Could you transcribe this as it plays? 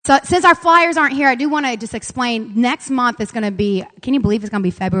So since our flyers aren't here, I do want to just explain, next month is going to be, can you believe it's going to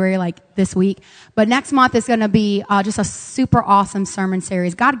be February, like this week? But next month is going to be just a super awesome sermon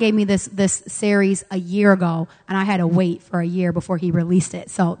series. God gave me this series a year ago, and I had to wait for a year before he released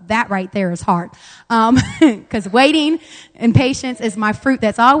it. So that right there is hard. Because waiting and patience is my fruit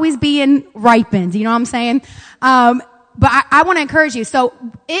that's always being ripened. You know what I'm saying? But I want to encourage you. So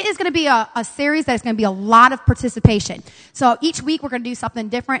it is going to be a series that's going to be a lot of participation. So each week we're going to do something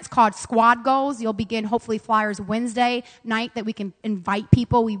different. It's called Squad Goals. You'll begin hopefully flyers Wednesday night that we can invite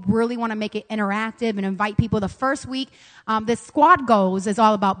people. We really want to make it interactive and invite people. The first week, this Squad Goals is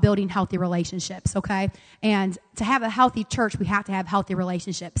all about building healthy relationships, okay? And to have a healthy church, we have to have healthy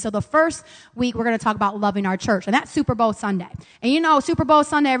relationships. So the first week we're going to talk about loving our church, and that's Super Bowl Sunday. And you know, Super Bowl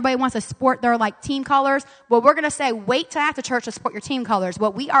Sunday, everybody wants to sport their like team colors. Well, we're going to say, wait till after church to sport your team colors.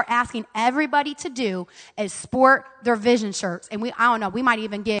 What we are asking everybody to do is sport their vision shirts. And I don't know, we might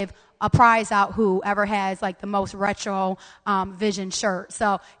even give a prize out whoever has like the most retro vision shirt.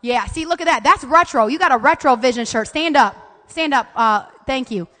 So yeah, see, look at that. That's retro. You got a retro vision shirt. Stand up.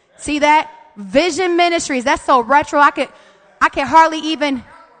 Thank you. See that? Vision Ministries. That's so retro. I could hardly even,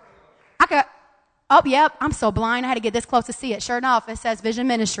 oh, yep, I'm so blind. I had to get this close to see it. Sure enough, it says Vision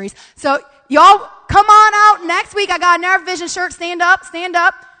Ministries. So y'all come on out next week. I got another vision shirt. Stand up.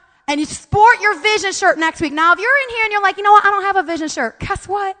 And you sport your vision shirt next week. Now, if you're in here and you're like, you know what? I don't have a vision shirt. Guess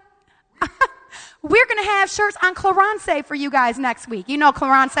what? We're going to have shirts on Clarence for you guys next week. You know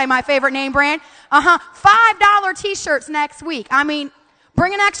Clarence, my favorite name brand. $5 t-shirts next week. I mean,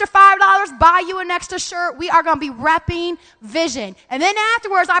 bring an extra $5, buy you an extra shirt. We are going to be repping vision. And then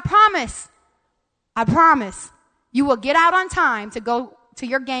afterwards, I promise, you will get out on time to go to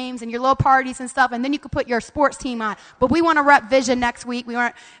your games and your little parties and stuff, and then you can put your sports team on. But we want to rep vision next week. We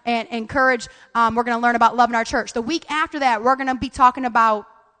want to encourage, we're going to learn about loving our church. The week after that, we're going to be talking about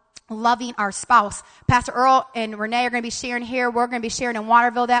loving our spouse. Pastor Earl and Renee are going to be sharing here. We're going to be sharing in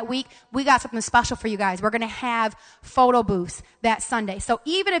Waterville that week. We got something special for you guys. We're going to have photo booths that Sunday. So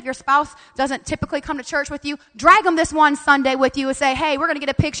even if your spouse doesn't typically come to church with you, drag them this one Sunday with you and say, hey, we're going to get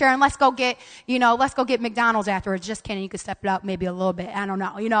a picture and let's go get McDonald's afterwards. Just kidding. You could step it up maybe a little bit. I don't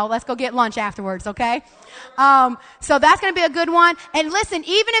know. Let's go get lunch afterwards. Okay. So that's going to be a good one. And listen,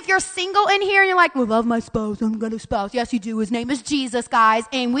 even if you're single in here and you're like, well, love my spouse. I'm going to spouse. Yes, you do. His name is Jesus, guys.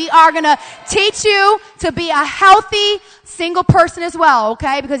 And we are going to teach you to be a healthy single person as well,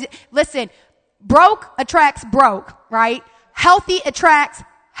 okay? Because, listen, broke attracts broke, right? Healthy attracts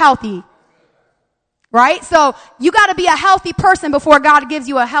healthy, right? So you got to be a healthy person before God gives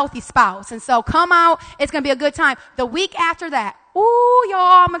you a healthy spouse. And so come out. It's going to be a good time. The week after that, ooh,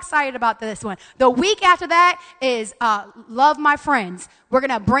 y'all, I'm excited about this one. The week after that is Love My Friends. We're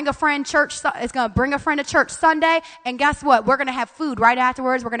going to bring a friend to church Sunday. And guess what? We're going to have food right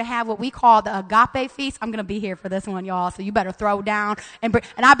afterwards. We're going to have what we call the agape feast. I'm going to be here for this one, y'all. So you better throw down. And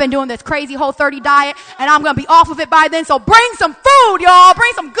I've been doing this crazy Whole30 diet, and I'm going to be off of it by then. So bring some food, y'all.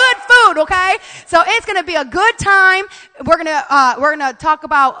 Bring some good food, okay? So it's going to be a good time. We're going to talk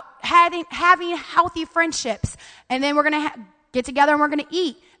about having healthy friendships. And then we're going to get together and we're going to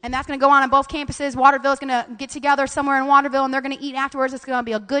eat. And that's going to go on both campuses. Waterville is going to get together somewhere in Waterville, and they're going to eat afterwards. It's going to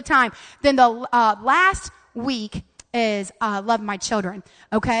be a good time. Then the last week is Love My Children,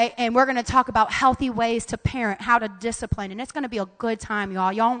 okay? And we're going to talk about healthy ways to parent, how to discipline. And it's going to be a good time,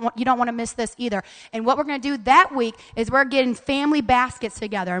 y'all. You don't want to miss this either. And what we're going to do that week is we're getting family baskets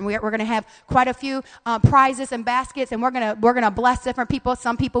together. And we're going to have quite a few prizes and baskets. And we're going to bless different people.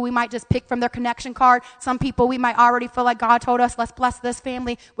 Some people we might just pick from their connection card. Some people we might already feel like God told us, let's bless this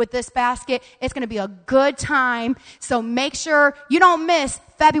family with this basket. It's going to be a good time. So make sure you don't miss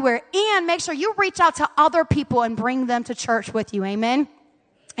February, and make sure you reach out to other people and bring them to church with you. Amen.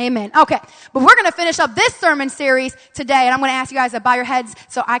 Amen. Okay. But we're going to finish up this sermon series today, and I'm going to ask you guys to bow your heads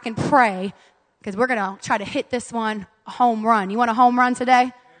so I can pray, because we're going to try to hit this one a home run. You want a home run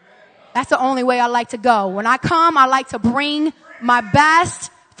today? That's the only way I like to go. When I come, I like to bring my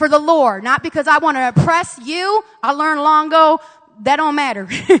best for the Lord, not because I want to impress you. I learned long ago that don't matter.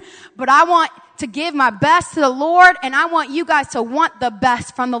 But I want to give my best to the Lord, and I want you guys to want the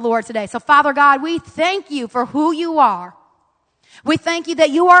best from the Lord today. So Father God, we thank you for who you are. We thank you that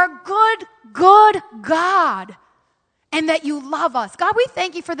you are a good God, and that you love us. God, we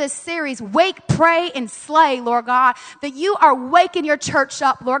thank you for this series, Wake, Pray, and Slay, Lord God, that you are waking your church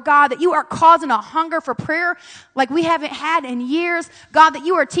up, Lord God, that you are causing a hunger for prayer like we haven't had in years. God, that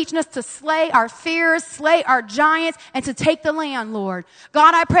you are teaching us to slay our fears, slay our giants, and to take the land, Lord.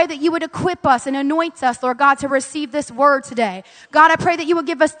 God, I pray that you would equip us and anoint us, Lord God, to receive this word today. God, I pray that you would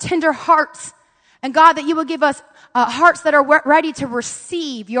give us tender hearts. And God, that you will give us hearts that are ready to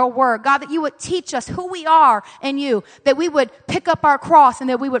receive your word. God, that you would teach us who we are in you, that we would pick up our cross and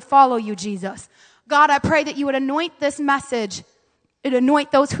that we would follow you, Jesus. God, I pray that you would anoint this message and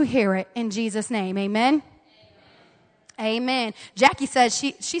anoint those who hear it in Jesus' name. Amen. Amen. Jackie said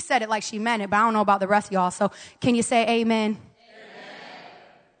she said it like she meant it, but I don't know about the rest of y'all. So can you say amen?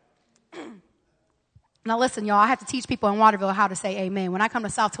 Amen. Now listen, y'all, I have to teach people in Waterville how to say amen. When I come to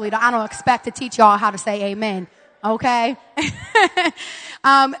South Toledo, I don't expect to teach y'all how to say amen. Okay?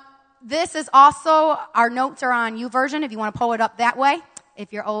 This is also, our notes are on YouVersion if you want to pull it up that way.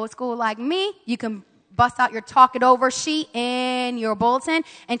 If you're old school like me, you can bust out your talk it over sheet in your bulletin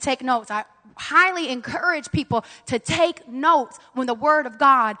and take notes. I highly encourage people to take notes when the word of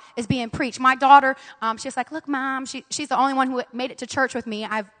God is being preached. My daughter, she's like, look, Mom, she's the only one who made it to church with me.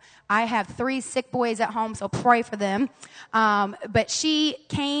 I have 3 sick boys at home, so pray for them. But she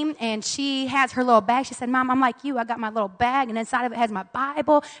came and she has her little bag. She said, Mom, I'm like you. I got my little bag, and inside of it has my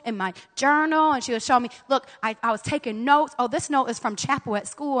Bible and my journal. And she was showing me, look, I was taking notes. Oh, this note is from chapel at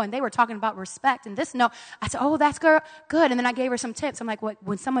school, and they were talking about respect. And this note, I said, oh, that's good. And then I gave her some tips. I'm like,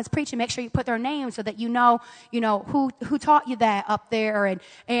 when someone's preaching, make sure you put their name so that you know who taught you that up there.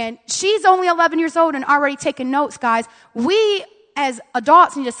 And she's only 11 years old and already taking notes, guys. We as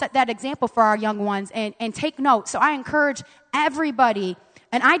adults need to set that example for our young ones and take notes. So I encourage everybody,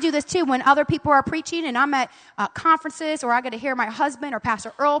 and I do this too, when other people are preaching and I'm at conferences or I get to hear my husband or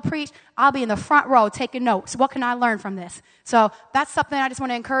Pastor Earl preach, I'll be in the front row taking notes. What can I learn from this? So that's something I just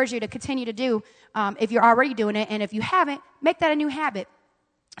want to encourage you to continue to do if you're already doing it. And if you haven't, make that a new habit.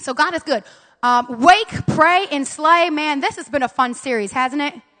 So God is good. Wake, pray, and slay. Man, this has been a fun series, hasn't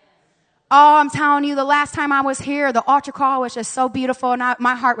it? Oh, I'm telling you, the last time I was here, the altar call was just so beautiful, and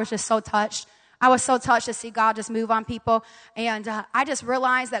my heart was just so touched. I was so touched to see God just move on people, and I just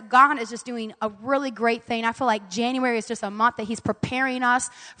realized that God is just doing a really great thing. I feel like January is just a month that He's preparing us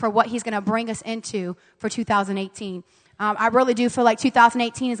for what He's going to bring us into for 2018. I really do feel like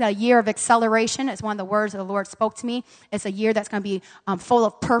 2018 is a year of acceleration. It's one of the words that the Lord spoke to me. It's a year that's going to be full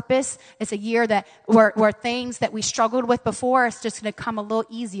of purpose. It's a year that where things that we struggled with before, it's just going to come a little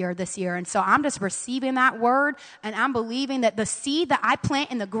easier this year. And so I'm just receiving that word, and I'm believing that the seed that I plant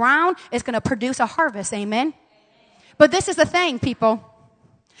in the ground is going to produce a harvest. Amen? But this is the thing, people.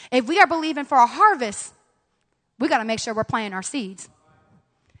 If we are believing for a harvest, we got to make sure we're planting our seeds.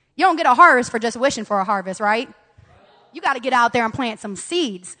 You don't get a harvest for just wishing for a harvest, right? You got to get out there and plant some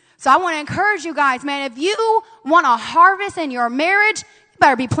seeds. So I want to encourage you guys, man, if you want a harvest in your marriage, you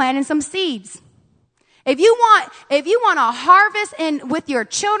better be planting some seeds. If you want a harvest with your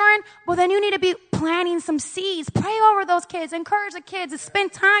children, well, then you need to be planting some seeds. Pray over those kids. Encourage the kids to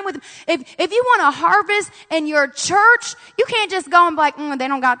spend time with them. If you want a harvest in your church, you can't just go and be like, they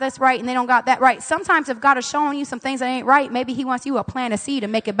don't got this right and they don't got that right. Sometimes if God is showing you some things that ain't right, maybe He wants you to plant a seed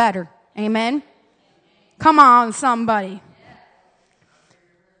and make it better. Amen? Come on, somebody.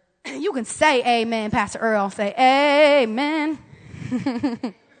 You can say amen, Pastor Earl. Say amen.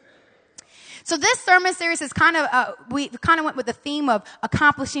 So this sermon series is we kind of went with the theme of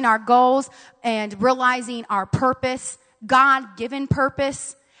accomplishing our goals and realizing our purpose, God-given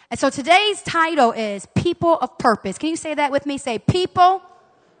purpose. And so today's title is People of Purpose. Can you say that with me? Say People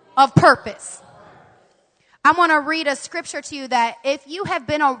of Purpose. I want to read a scripture to you that if you have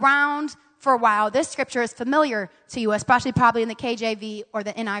been around for a while, this scripture is familiar to you, especially probably in the KJV or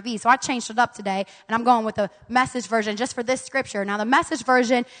the NIV. So I changed it up today, and I'm going with the Message version just for this scripture. Now, the Message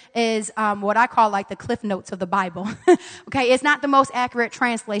version is what I call like the Cliff Notes of the Bible. Okay, it's not the most accurate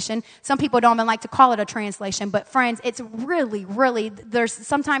translation. Some people don't even like to call it a translation, but friends, it's really, really, there's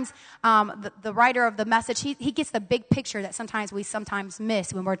sometimes the writer of the Message, he gets the big picture that sometimes we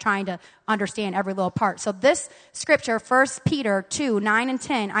miss when we're trying to understand every little part. So this scripture, 1 Peter 2, 9 and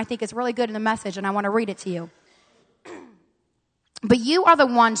 10, I think is really good in the Message, and I want to read it to you. But you are the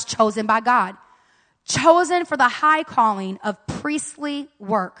ones chosen by God, chosen for the high calling of priestly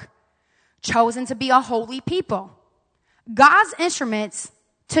work, chosen to be a holy people, God's instruments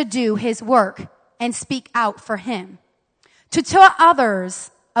to do His work and speak out for Him, to tell others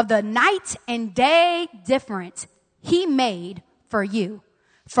of the night and day difference He made for you,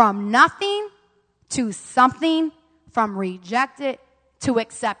 from nothing to something, from rejected to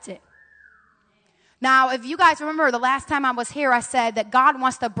accepted. Now, if you guys remember the last time I was here, I said that God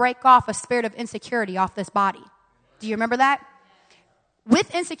wants to break off a spirit of insecurity off this body. Do you remember that?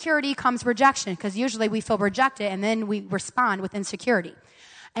 With insecurity comes rejection, because usually we feel rejected and then we respond with insecurity.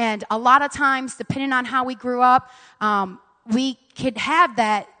 And a lot of times, depending on how we grew up, we could have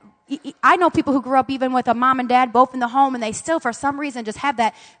that. I know people who grew up even with a mom and dad both in the home, and they still, for some reason, just have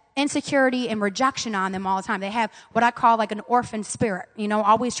that insecurity and rejection on them all the time. They have what I call like an orphan spirit,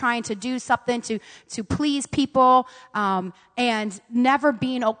 always trying to do something to please people, and never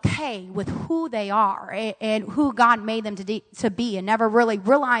being okay with who they are and who God made them to be, and never really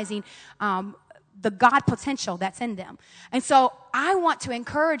realizing, the God potential that's in them. And so I want to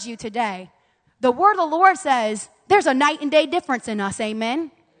encourage you today. The word of the Lord says there's a night and day difference in us.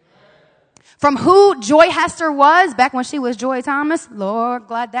 Amen. From who Joy Hester was back when she was Joy Thomas, Lord,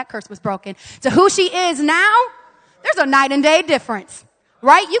 glad that curse was broken, to who she is now, there's a night and day difference,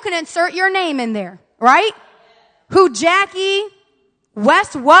 right? You can insert your name in there, right? Who Jackie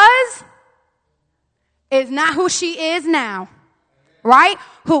West was is not who she is now, right?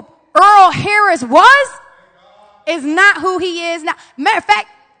 Who Earl Harris was is not who he is now. Matter of fact,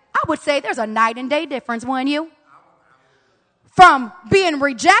 I would say there's a night and day difference, wouldn't you? From being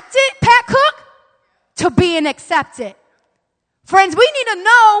rejected, Pat Cook, to being accepted. Friends, we need to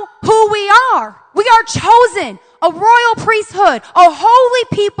know who we are. We are chosen, a royal priesthood, a holy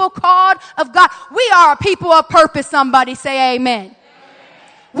people called of God. We are a people of purpose. Somebody say amen. Amen.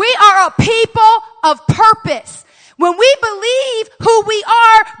 We are a people of purpose. When we believe who we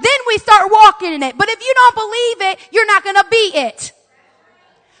are, then we start walking in it. But if you don't believe it, you're not going to be it.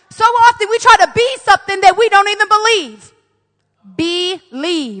 So often we try to be something that we don't even believe.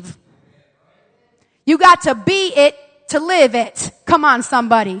 Believe. You got to be it to live it. Come on,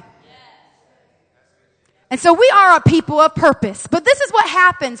 somebody. And so we are a people of purpose. But this is what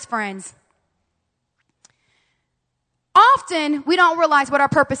happens, friends. Often we don't realize what our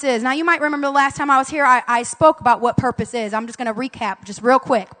purpose is. Now you might remember the last time I was here, I spoke about what purpose is. I'm just going to recap just real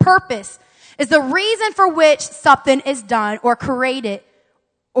quick. Purpose is the reason for which something is done or created,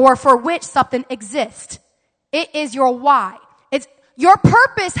 or for which something exists. It is your why. Your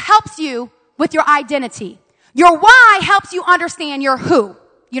purpose helps you with your identity. Your why helps you understand your who.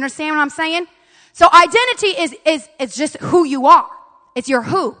 You understand what I'm saying? So identity is just who you are. It's your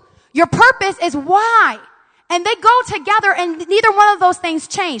who. Your purpose is why. And they go together, and neither one of those things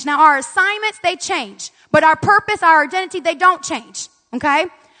change. Now our assignments, they change. But our purpose, our identity, they don't change. Okay?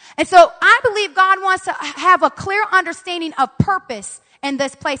 And so I believe God wants to have a clear understanding of purpose in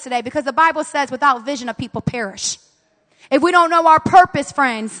this place today, because the Bible says without vision a people perish. If we don't know our purpose,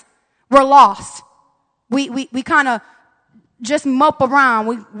 friends, we're lost. We kind of just mope around.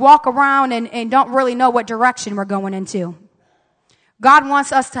 We walk around and don't really know what direction we're going into. God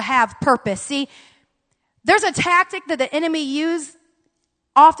wants us to have purpose. See, there's a tactic that the enemy uses,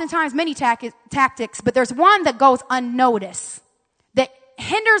 oftentimes many tactics, but there's one that goes unnoticed, that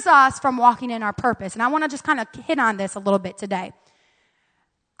hinders us from walking in our purpose. And I want to just kind of hit on this a little bit today.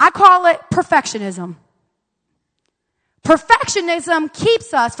 I call it perfectionism. Perfectionism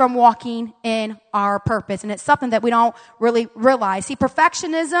keeps us from walking in our purpose, and it's something that we don't really realize. See,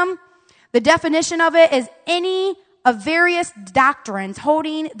 perfectionism, the definition of it is any of various doctrines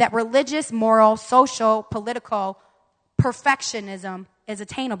holding that religious, moral, social, political perfectionism is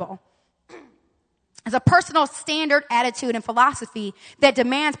attainable. It's a personal standard, attitude, and philosophy that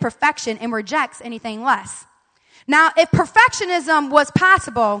demands perfection and rejects anything less. Now, if perfectionism was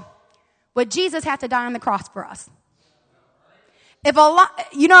possible, would Jesus have to die on the cross for us? If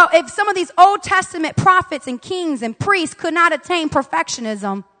some of these Old Testament prophets and kings and priests could not attain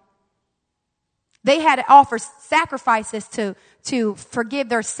perfectionism, they had to offer sacrifices to forgive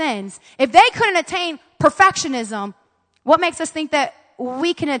their sins. If they couldn't attain perfectionism, what makes us think that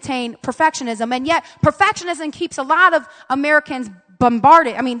we can attain perfectionism? And yet, perfectionism keeps a lot of Americans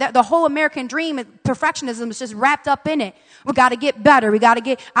bombarded. I mean, the whole American dream, perfectionism is just wrapped up in it. We got to get better. We got to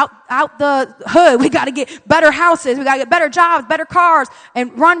get out the hood. We got to get better houses. We got to get better jobs, better cars,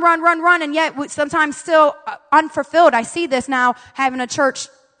 and run. And yet, we sometimes still unfulfilled. I see this now, having a church,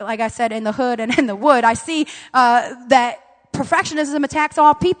 like I said, in the hood and in the wood. I see that perfectionism attacks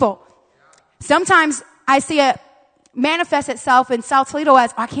all people. Sometimes I see it manifest itself in South Toledo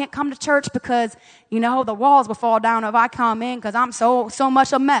as, I can't come to church because, the walls will fall down if I come in because I'm so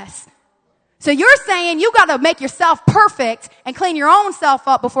much a mess. So you're saying you got to make yourself perfect and clean your own self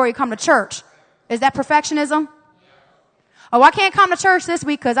up before you come to church. Is that perfectionism? Oh, I can't come to church this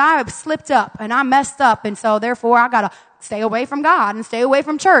week because I slipped up and I messed up, and so therefore I got to stay away from God and stay away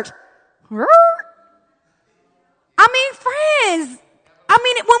from church. Friends,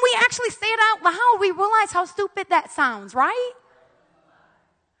 when we actually say it out loud, we realize how stupid that sounds, right?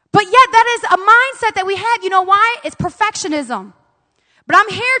 But yet that is a mindset that we have. You know why? It's perfectionism. But I'm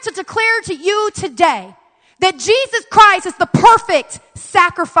here to declare to you today that Jesus Christ is the perfect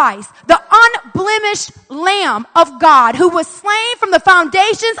sacrifice, the unblemished Lamb of God who was slain from the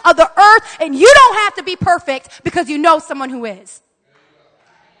foundations of the earth, and you don't have to be perfect because you know someone who is.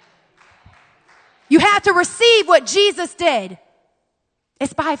 You have to receive what Jesus did.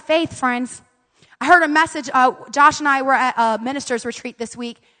 It's by faith, friends. I heard a message. Josh and I were at a minister's retreat this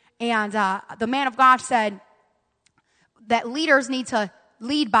week, and the man of God said that leaders need to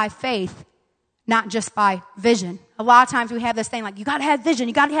lead by faith, not just by vision. A lot of times we have this thing like, you got to have vision,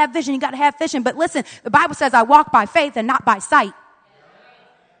 you got to have vision, you got to have vision. But listen, the Bible says I walk by faith and not by sight.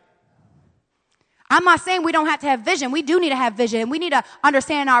 I'm not saying we don't have to have vision. We do need to have vision, and we need to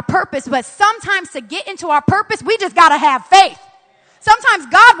understand our purpose. But sometimes to get into our purpose, we just got to have faith. Sometimes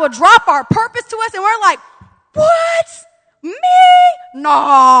God will drop our purpose to us, and we're like, what? Me?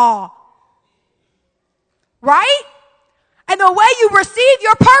 No. Right? And the way you receive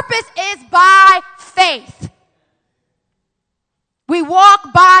your purpose is by faith. We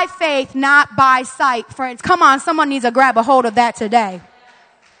walk by faith, not by sight. Friends, come on, someone needs to grab a hold of that today.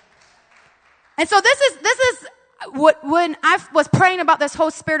 And so this is what, when I was praying about this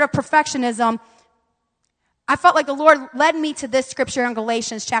whole spirit of perfectionism, I felt like the Lord led me to this scripture in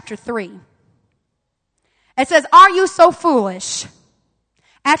Galatians chapter 3. It says, are you so foolish?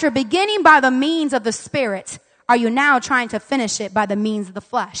 After beginning by the means of the Spirit, are you now trying to finish it by the means of the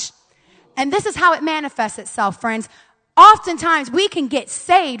flesh? And this is how it manifests itself, friends. Oftentimes we can get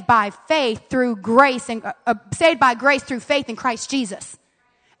saved by faith through grace and saved by grace through faith in Christ Jesus.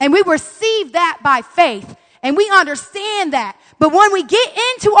 And we receive that by faith, and we understand that. But when we get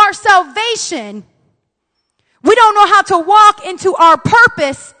into our salvation, we don't know how to walk into our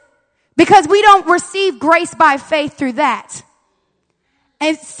purpose because we don't receive grace by faith through that.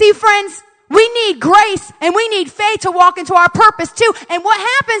 And see, friends, we need grace and we need faith to walk into our purpose too. And what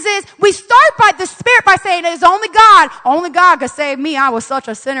happens is we start by the Spirit by saying it is only God could save me. I was such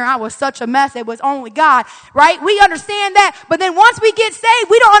a sinner. I was such a mess. It was only God, right? We understand that. But then once we get saved,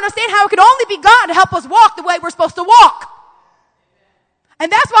 we don't understand how it could only be God to help us walk the way we're supposed to walk.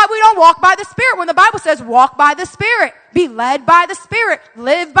 And that's why we don't walk by the Spirit when the Bible says walk by the Spirit, be led by the Spirit,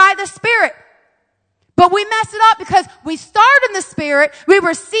 live by the Spirit. But we mess it up because we start in the Spirit, we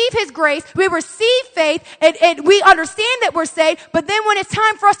receive His grace, we receive faith, and we understand that we're saved. But then when it's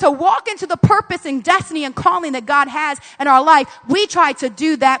time for us to walk into the purpose and destiny and calling that God has in our life, we try to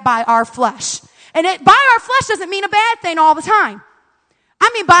do that by our flesh. And by our flesh doesn't mean a bad thing all the time.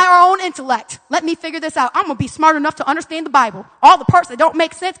 I mean by our own intellect. Let me figure this out. I'm going to be smart enough to understand the Bible. All the parts that don't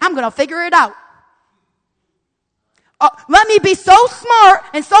make sense, I'm going to figure it out. Let me be so smart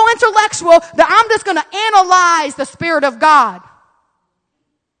and so intellectual that I'm just going to analyze the Spirit of God.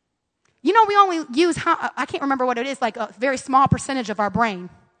 You know, we only use, I can't remember what it is, like a very small percentage of our brain.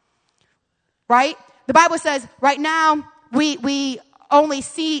 Right? The Bible says right now we only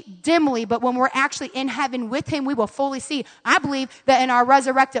see dimly, but when we're actually in heaven with Him, we will fully see. I believe that in our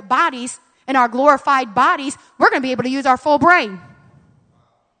resurrected bodies, in our glorified bodies, we're going to be able to use our full brain.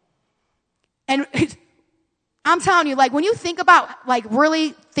 And I'm telling you, like, when you think about, like,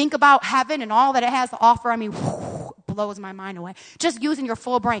 really think about heaven and all that it has to offer, I mean, it blows my mind away. Just using your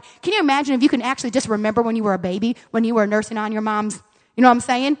full brain. Can you imagine if you can actually just remember when you were a baby, when you were nursing on your mom's, you know what I'm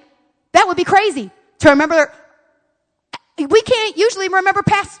saying? That would be crazy to remember. We can't usually remember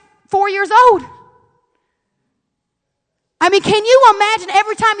past 4 years old. I mean, can you imagine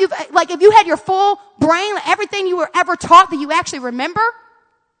every time if you had your full brain, like everything you were ever taught that you actually remember?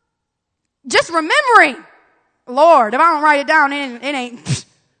 Just remembering. Lord, if I don't write it down, it ain't,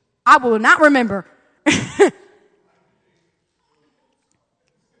 I will not remember.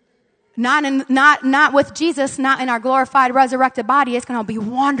 Not with Jesus, not in our glorified, resurrected body. It's going to be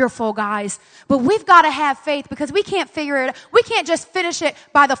wonderful, guys. But we've got to have faith because we can't figure it out. We can't just finish it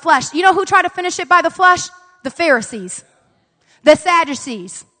by the flesh. You know who tried to finish it by the flesh? The Pharisees, the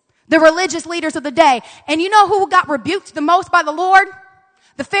Sadducees, the religious leaders of the day. And you know who got rebuked the most by the Lord?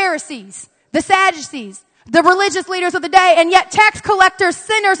 The Pharisees, the Sadducees, the religious leaders of the day. And yet tax collectors,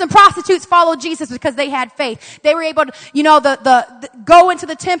 sinners, and prostitutes followed Jesus because they had faith. They were able to, go into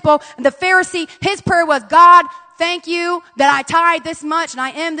the temple. And the Pharisee, his prayer was, God, thank you that I tithe this much and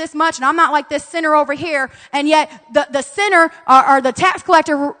I am this much and I'm not like this sinner over here. And yet the sinner or the tax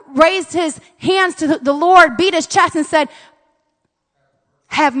collector raised his hands to the Lord, beat his chest and said,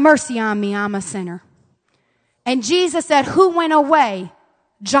 have mercy on me, I'm a sinner. And Jesus said, who went away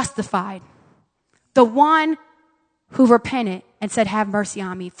justified? The one who repented and said, have mercy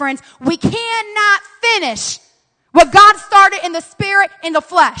on me. Friends, we cannot finish what God started in the Spirit, in the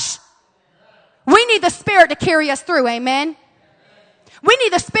flesh. We need the Spirit to carry us through, amen? We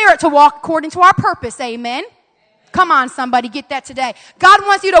need the Spirit to walk according to our purpose, amen? Come on, somebody, get that today. God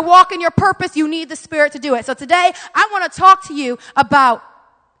wants you to walk in your purpose. You need the Spirit to do it. So today, I want to talk to you about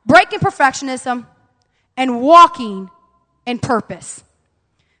breaking perfectionism and walking in purpose.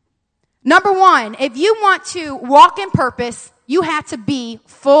 Number one, if you want to walk in purpose, you have to be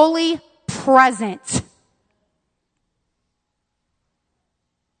fully present.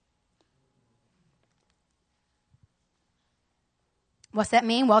 What's that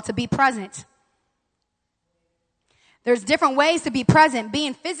mean? Well, to be present. There's different ways to be present.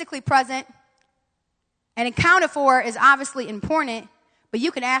 Being physically present and accounted for is obviously important, but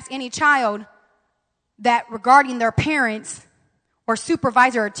you can ask any child that regarding their parents or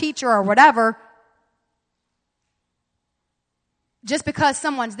supervisor or teacher or whatever, just because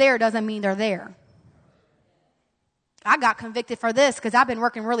someone's there doesn't mean they're there. I got convicted for this because I've been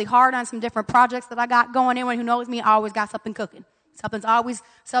working really hard on some different projects that I got going. Anyone who knows me, I always got something cooking. Something's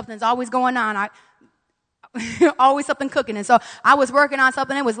always going on. Always something cooking. And so I was working on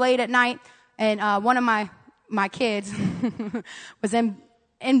something. It was late at night, and one of my kids was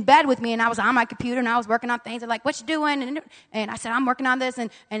in bed with me, and I was on my computer, and I was working on things. They're like, "What you doing?" And I said, "I'm working on this."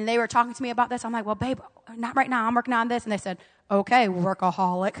 And they were talking to me about this. I'm like, "Well, babe, not right now. I'm working on this." And they said, "Okay,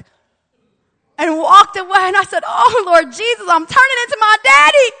 workaholic." And walked away, and I said, "Oh, Lord Jesus, I'm turning into my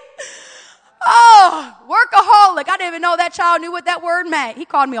daddy." Oh, workaholic. I didn't even know that child knew what that word meant. He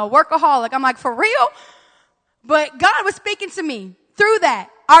called me a workaholic. I'm like, for real? But God was speaking to me through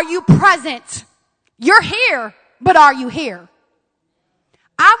that. Are you present? You're here, but are you here?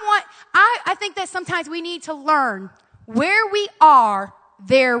 I think that sometimes we need to learn where we are,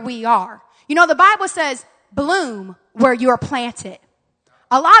 there we are. You know, the Bible says, bloom where you're planted.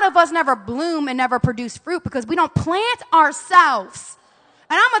 A lot of us never bloom and never produce fruit because we don't plant ourselves.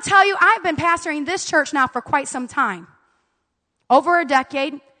 And I'm going to tell you, I've been pastoring this church now for quite some time. Over a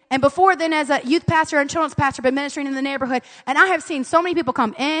decade. And before then, as a youth pastor and children's pastor, been ministering in the neighborhood. And I have seen so many people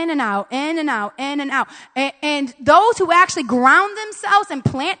come in and out, in and out, in and out. And those who actually ground themselves and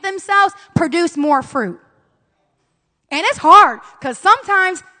plant themselves produce more fruit. And it's hard because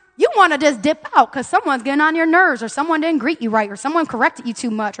sometimes you want to just dip out because someone's getting on your nerves, or someone didn't greet you right, or someone corrected you too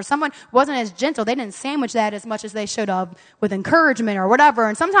much, or someone wasn't as gentle. They didn't sandwich that as much as they should have with encouragement or whatever.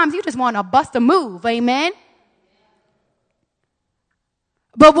 And sometimes you just want to bust a move. Amen.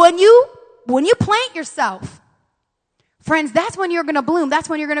 But when you plant yourself, friends, that's when you're going to bloom. That's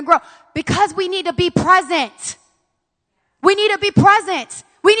when you're going to grow, because we need to be present. We need to be present.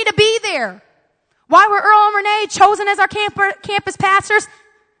 We need to be there. Why were Earl and Renee chosen as our campus pastors?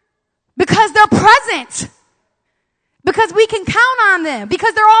 Because they're present. Because we can count on them.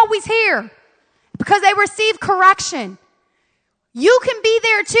 Because they're always here. Because they receive correction. You can be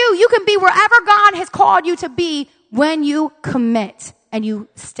there too. You can be wherever God has called you to be when you commit and you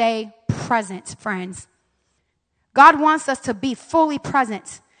stay present, friends. God wants us to be fully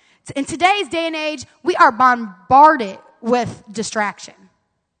present. In today's day and age, we are bombarded with distraction.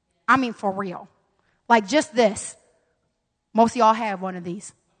 I mean, for real. Like just this. Most of y'all have one of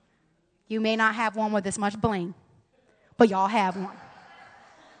these. You may not have one with this much bling, but y'all have one.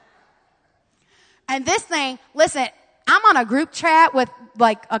 And this thing, listen, I'm on a group chat with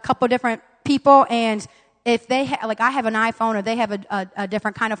like a couple different people, and if they I have an iPhone or they have a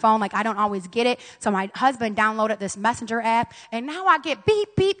different kind of phone, like I don't always get it. So my husband downloaded this messenger app, and now I get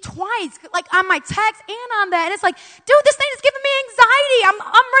beep, beep twice, like on my text and on that. And it's like, dude, this thing is giving me anxiety.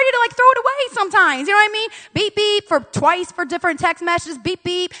 I'm ready to like throw it away sometimes. You know what I mean? Beep, beep for twice for different text messages. Beep,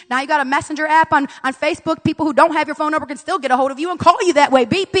 beep. Now you got a messenger app on Facebook. People who don't have your phone number can still get a hold of you and call you that way.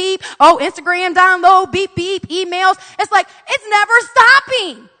 Beep, beep. Oh, Instagram download. Beep, beep. Emails. It's like, it's never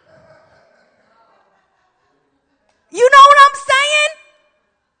stopping. You know what I'm saying?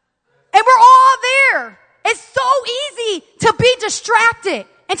 And we're all there. It's so easy to be distracted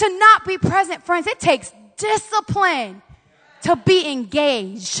and to not be present, friends. It takes discipline to be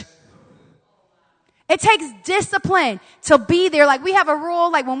engaged. It takes discipline to be there. Like we have a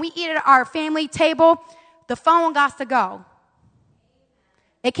rule, like when we eat at our family table, the phone got to go.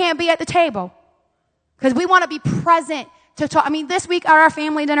 It can't be at the table because we want to be present to talk. I mean, this week at our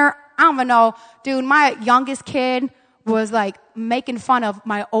family dinner, I don't even know, dude, my youngest kid was like making fun of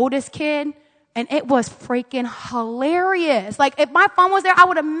my oldest kid, and it was freaking hilarious. Like if my phone was there, I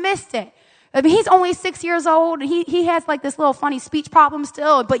would have missed it. I mean, he's only 6 years old. He has like this little funny speech problem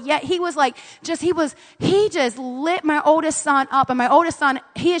still, but yet he was like, he just lit my oldest son up. And my oldest son,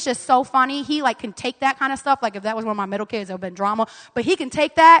 he is just so funny. He like can take that kind of stuff. Like if that was one of my middle kids, it would have been drama, but he can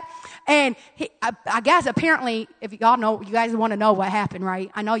take that. And I guess apparently, if y'all know, you guys want to know what happened,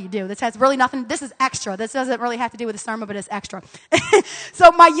 right? I know you do. This has really nothing, this is extra. This doesn't really have to do with the sermon, but it's extra.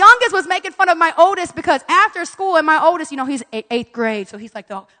 So my youngest was making fun of my oldest because after school, and my oldest, you know, he's eighth grade. So he's like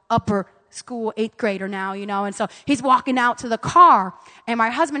the upper school 8th grader now, you know, and so he's walking out to the car, and my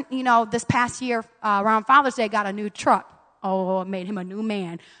husband, you know, this past year around Father's Day got a new truck. Oh, it made him a new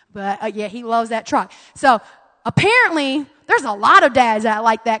man. But yeah, he loves that truck. So apparently, there's a lot of dads that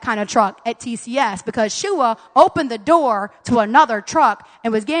like that kind of truck at TCS because Shua opened the door to another truck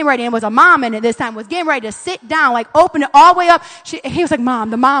and was getting ready, and was a mom in it this time, was getting ready to sit down, like open it all the way up. He was like, Mom,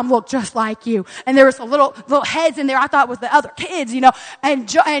 the mom looked just like you. And there was a little heads in there I thought was the other kids, And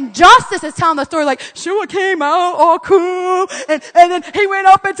Justice is telling the story like, Shua came out all cool, and then he went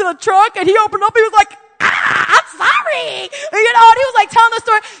up into the truck and he opened up, he was like, I'm sorry. And he was like telling the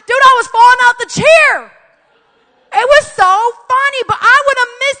story, dude, I was falling out the chair. It was so funny, but I would have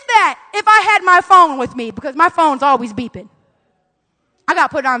missed that if I had my phone with me because my phone's always beeping. I got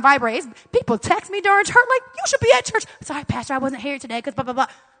to put it on vibrate. People text me during church like, you should be at church. Sorry, Pastor, I wasn't here today because blah, blah, blah.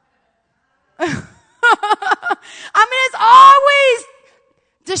 It's always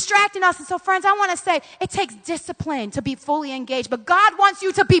distracting us. And so, friends, I want to say it takes discipline to be fully engaged, but God wants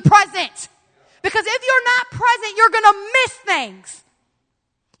you to be present. Because if you're not present, you're going to miss things.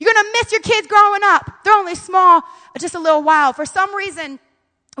 You're going to miss your kids growing up. They're only small, just a little while. For some reason,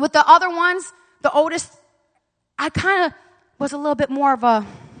 with the other ones, the oldest, I kind of was a little bit more of a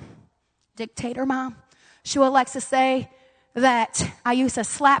dictator mom. Shua likes to say that I used to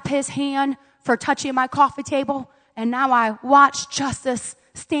slap his hand for touching my coffee table, and now I watch Justice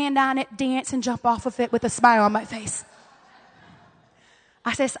stand on it, dance, and jump off of it with a smile on my face.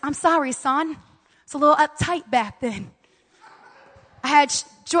 I said, I'm sorry, son. It's a little uptight back then. I had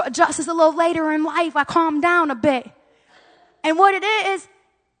Justice a little later in life. I calmed down a bit. And what it is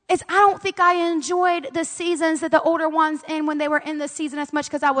I don't think I enjoyed the seasons that the older ones in when they were in the season as much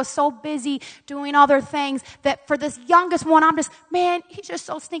because I was so busy doing other things that for this youngest one, I'm just, man, he's just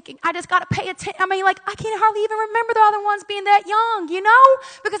so stinking. I just got to pay attention. I can't hardly even remember the other ones being that young,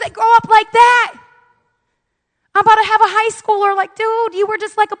 because they grow up like that. I'm about to have a high schooler like, dude, you were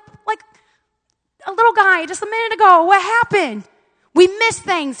just like a little guy just a minute ago. What happened? We miss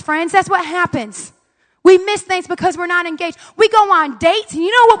things, friends. That's what happens. We miss things because we're not engaged. We go on dates, and you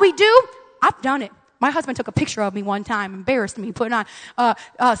know what we do? I've done it. My husband took a picture of me one time, embarrassed me, put it on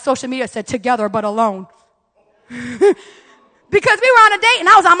social media, said together but alone. Because we were on a date, and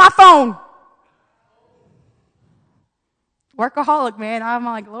I was on my phone. Workaholic, man. I'm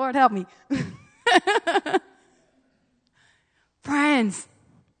like, Lord, help me. Friends,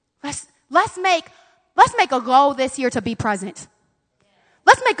 let's make a goal this year to be present.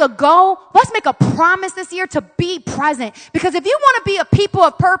 Let's make a goal. Let's make a promise this year to be present. Because if you want to be a people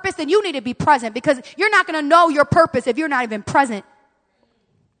of purpose, then you need to be present. Because you're not going to know your purpose if you're not even present.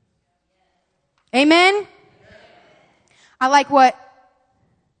 Amen? I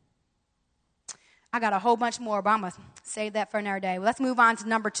got a whole bunch more, but I'm going to save that for another day. Well, let's move on to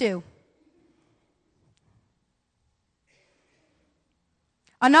number 2.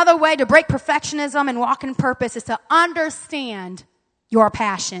 Another way to break perfectionism and walk in purpose is to understand your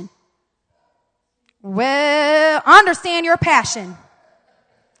passion. Well, understand your passion.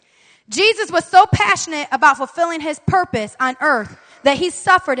 Jesus was so passionate about fulfilling his purpose on earth that he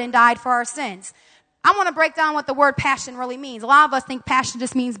suffered and died for our sins. I want to break down what the word passion really means. A lot of us think passion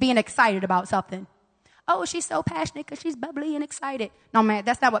just means being excited about something. Oh, she's so passionate because she's bubbly and excited. No, man,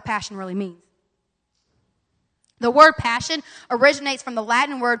 that's not what passion really means. The word passion originates from the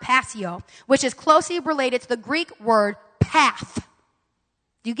Latin word passio, which is closely related to the Greek word path.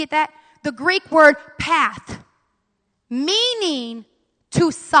 Do you get that? The Greek word path, meaning to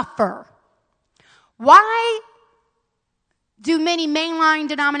suffer. Why do many mainline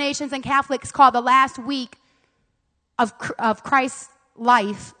denominations and Catholics call the last week of Christ's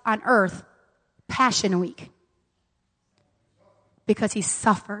life on earth Passion Week? Because he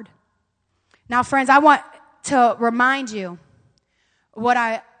suffered. Now, friends, I want to remind you what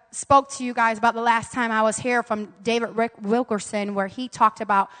I spoke to you guys about the last time I was here from David Wilkerson, where he talked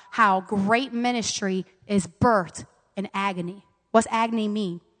about how great ministry is birthed in agony. What's agony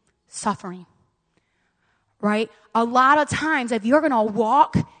mean? Suffering. Right? A lot of times, if you're going to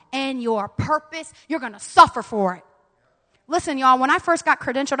walk in your purpose, you're going to suffer for it. Listen, y'all, when I first got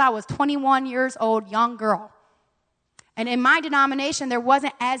credentialed, I was 21 years old, young girl. And in my denomination, there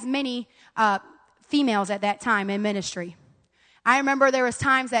wasn't as many females at that time in ministry. I remember there was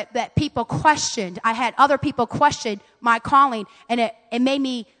times that people questioned. I had other people question my calling, and it made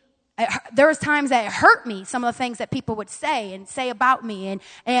me, there was times that it hurt me, some of the things that people would say about me,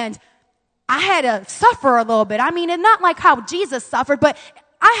 and I had to suffer a little bit. I mean, it's not like how Jesus suffered, but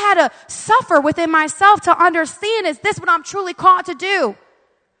I had to suffer within myself to understand, is this what I'm truly called to do?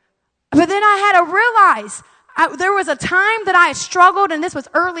 But then I had to realize, there was a time that I struggled, and this was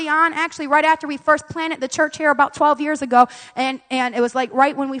early on, actually right after we first planted the church here about 12 years ago, and it was like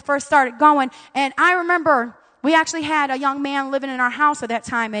right when we first started going, and I remember We actually had a young man living in our house at that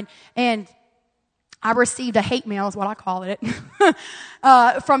time, and I received a hate mail, is what I call it,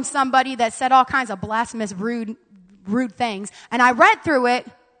 from somebody that said all kinds of blasphemous, rude things. And I read through it,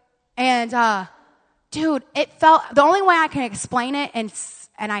 and dude, it felt, the only way I can explain it, and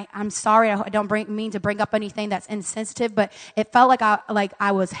I'm sorry, I don't mean to bring up anything that's insensitive, but it felt like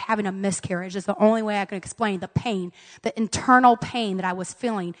I was having a miscarriage. It's the only way I can explain the pain, the internal pain that I was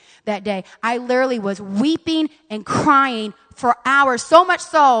feeling that day. I literally was weeping and crying for hours, so much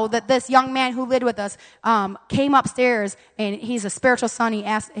so that this young man who lived with us came upstairs, and he's a spiritual son.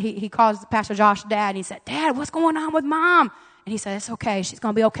 He calls Pastor Josh dad, and he said, "Dad, what's going on with Mom?" And he said, "It's okay. She's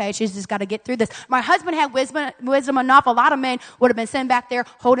going to be okay. She's just got to get through this." My husband had wisdom enough. A lot of men would have been sitting back there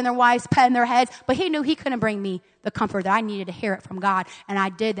holding their wives, petting their heads. But he knew he couldn't bring me the comfort that I needed to hear it from God. And I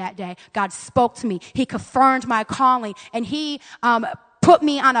did that day. God spoke to me. He confirmed my calling. And he put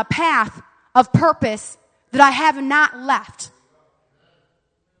me on a path of purpose that I have not left.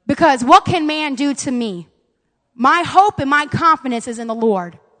 Because what can man do to me? My hope and my confidence is in the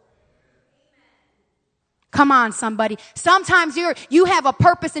Lord. Come on, somebody. Sometimes you have a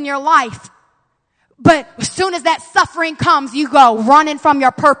purpose in your life, but as soon as that suffering comes, you go running from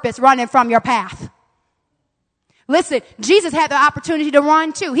your purpose, running from your path. Listen, Jesus had the opportunity to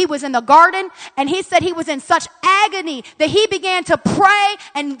run too. He was in the garden, and he said he was in such agony that he began to pray,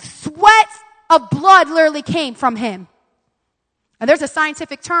 and sweats of blood literally came from him. And there's a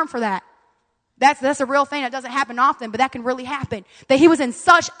scientific term for that. That's a real thing that doesn't happen often, but that can really happen. That he was in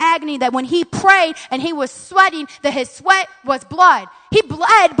such agony that when he prayed and he was sweating, that his sweat was blood. He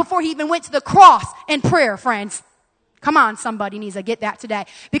bled before he even went to the cross in prayer, friends. Come on, somebody needs to get that today.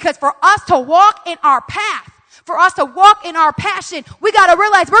 Because for us to walk in our path, for us to walk in our passion, we got to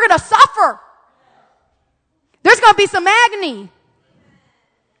realize we're going to suffer. There's going to be some agony.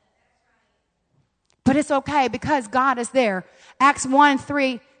 But it's okay because God is there. Acts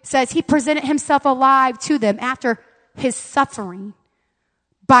 1:3 says he presented himself alive to them after his suffering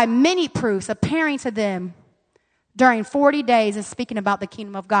by many proofs, appearing to them during 40 days and speaking about the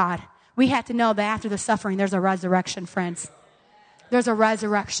kingdom of God. We have to know that after the suffering, there's a resurrection, friends. There's a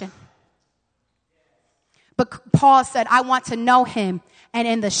resurrection. But Paul said, I want to know him and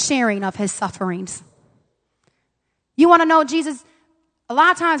in the sharing of his sufferings. You want to know Jesus? A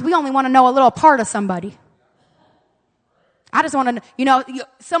lot of times we only want to know a little part of somebody. I just want to,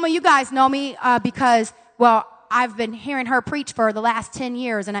 some of you guys know me because, well, I've been hearing her preach for the last 10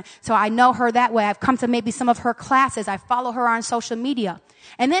 years, and so I know her that way. I've come to maybe some of her classes. I follow her on social media.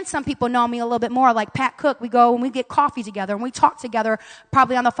 And then some people know me a little bit more, like Pat Cook. We go and we get coffee together, and we talk together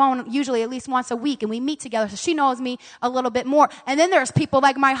probably on the phone, usually at least once a week, and we meet together, so she knows me a little bit more. And then there's people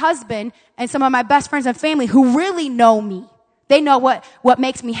like my husband and some of my best friends and family who really know me. They know what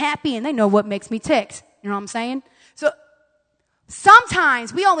makes me happy, and they know what makes me ticked. You know what I'm saying? So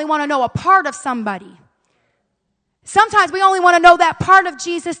sometimes we only want to know a part of somebody. Sometimes we only want to know that part of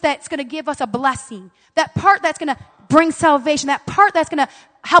Jesus that's going to give us a blessing. That part that's going to bring salvation. That part that's going to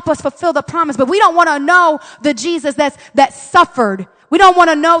help us fulfill the promise. But we don't want to know the Jesus that suffered. We don't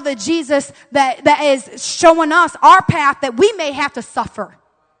want to know the Jesus that is showing us our path that we may have to suffer.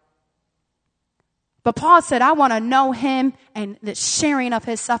 But Paul said, I want to know him and the sharing of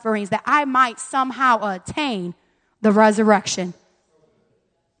his sufferings that I might somehow attain the resurrection.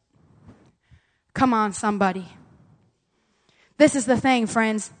 Come on, somebody. This is the thing,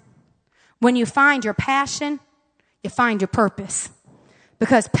 friends. When you find your passion, you find your purpose.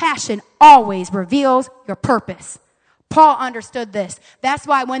 Because passion always reveals your purpose. Paul understood this. That's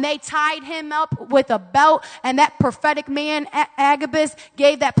why when they tied him up with a belt and that prophetic man, Agabus,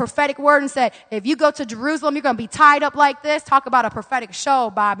 gave that prophetic word and said, if you go to Jerusalem, you're going to be tied up like this. Talk about a prophetic show,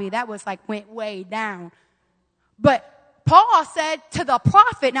 Bobby. That was went way down. But Paul said to the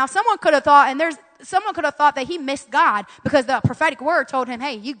prophet, now someone could have thought that he missed God because the prophetic word told him,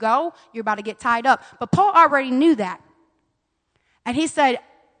 hey, you go, you're about to get tied up. But Paul already knew that. And he said,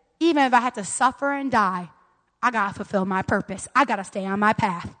 even if I have to suffer and die, I got to fulfill my purpose. I got to stay on my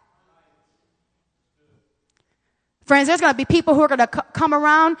path. Friends, there's going to be people who are going to come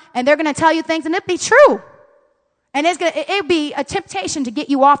around and they're going to tell you things and it'll be true. And it'll be a temptation to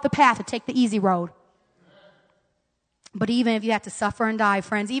get you off the path to take the easy road. But even if you have to suffer and die,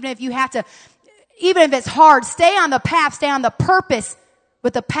 friends, even if it's hard, stay on the path, stay on the purpose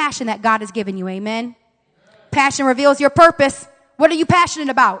with the passion that God has given you. Amen. Passion reveals your purpose. What are you passionate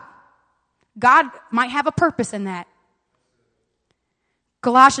about? God might have a purpose in that.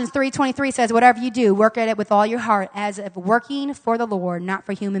 Colossians 3:23 says, whatever you do, work at it with all your heart as if working for the Lord, not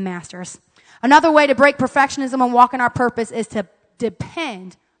for human masters. Another way to break perfectionism and walk in our purpose is to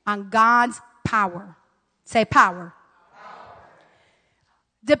depend on God's power Say power.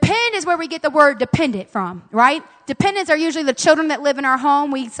 Depend is where we get the word dependent from, right? Dependents are usually the children that live in our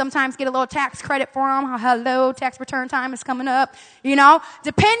home. We sometimes get a little tax credit for them. Hello, tax return time is coming up.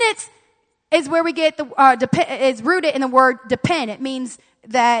 Dependence is where we get is rooted in the word depend. It means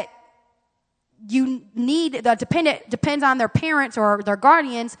that you need, the dependent depends on their parents or their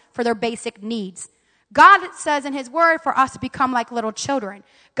guardians for their basic needs. God says in his word for us to become like little children.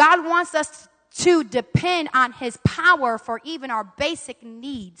 God wants us to depend on his power for even our basic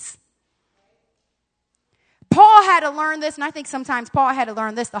needs. Paul had to learn this, and I think sometimes Paul had to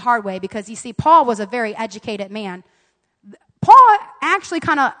learn this the hard way, because you see, Paul was a very educated man. Paul actually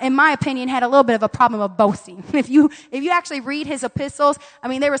kind of, in my opinion, had a little bit of a problem of boasting. If you actually read his epistles,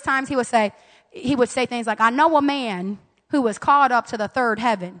 there was times he would say things like, I know a man who was called up to the third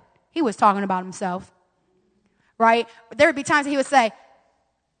heaven. He was talking about himself, right? There would be times that he would say,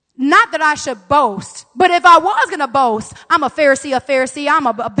 not that I should boast, but if I was going to boast, I'm a Pharisee, I'm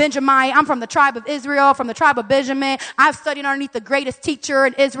a Benjamite, I'm from the tribe of Israel, from the tribe of Benjamin. I've studied underneath the greatest teacher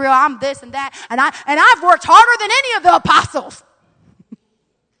in Israel. I'm this and that, and I've worked harder than any of the apostles.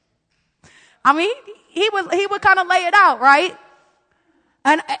 He would kind of lay it out, right?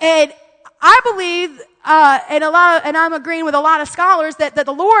 And I believe, and I'm agreeing with a lot of scholars that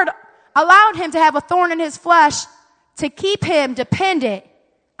the Lord allowed him to have a thorn in his flesh to keep him dependent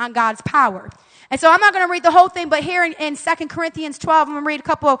on God's power. And so I'm not going to read the whole thing, but here in 2 Corinthians 12, I'm going to read a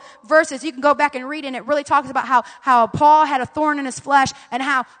couple of verses. You can go back and read it, and it really talks about how Paul had a thorn in his flesh and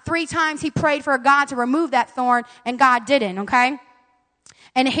how 3 times he prayed for God to remove that thorn, and God didn't, okay?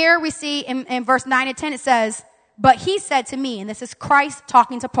 And here we see in verse 9 and 10, it says, but he said to me, and this is Christ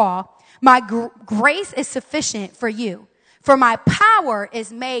talking to Paul, my grace is sufficient for you, for my power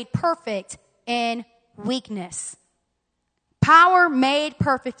is made perfect in weakness. Power made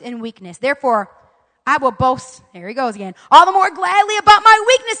perfect in weakness. Therefore, I will boast, there he goes again, all the more gladly about my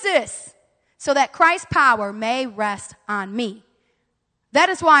weaknesses, so that Christ's power may rest on me. That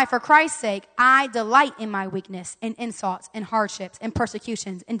is why, for Christ's sake, I delight in my weakness, in insults, in hardships, in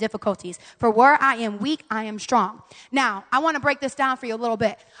persecutions, in difficulties. For where I am weak, I am strong. Now, I want to break this down for you a little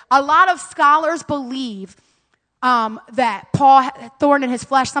bit. A lot of scholars believe that Paul had a thorn in his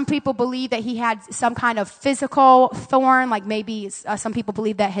flesh. Some people believe that he had some kind of physical thorn, like maybe some people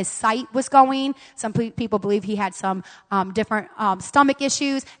believe that his sight was going. Some people believe he had some different stomach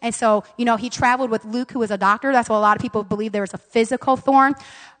issues. And so, he traveled with Luke, who was a doctor. That's what a lot of people believe there was a physical thorn.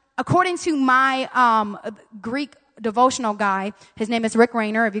 According to my Greek devotional guy, his name is Rick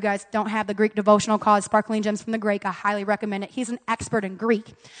Rayner. If you guys don't have the Greek devotional called Sparkling Gems from the Greek, I highly recommend it. He's an expert in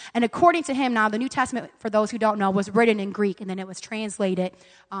Greek. And according to him, now the New Testament, for those who don't know, was written in Greek, and then it was translated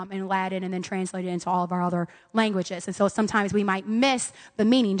in Latin, and then translated into all of our other languages. And so sometimes we might miss the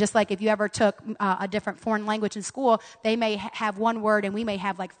meaning, just like if you ever took a different foreign language in school, they may have one word and we may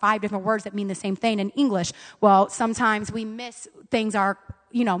have like 5 different words that mean the same thing in English. Well, sometimes we miss things are,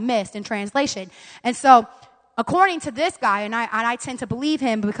 missed in translation. And so according to this guy, and I tend to believe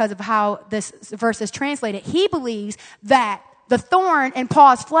him because of how this verse is translated, he believes that the thorn in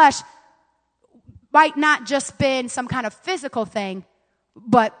Paul's flesh might not just been some kind of physical thing,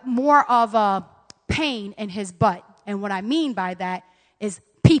 but more of a pain in his butt. And what I mean by that is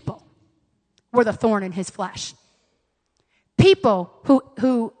people were the thorn in his flesh. People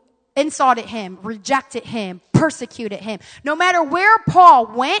who insulted him, rejected him, persecuted him. No matter where Paul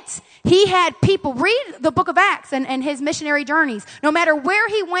went, he had people. Read the book of Acts and his missionary journeys. No matter where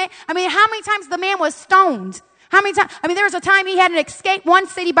he went, how many times the man was stoned? How many times? There was a time he had to escape one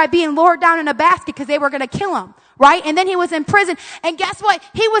city by being lowered down in a basket because they were going to kill him, right? And then he was in prison. And guess what?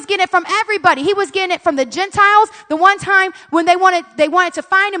 He was getting it from everybody. He was getting it from the Gentiles. The one time when they wanted to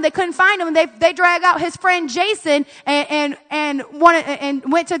find him, they couldn't find him, and they drag out his friend Jason and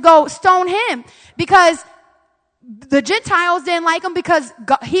went to go stone him because the Gentiles didn't like him because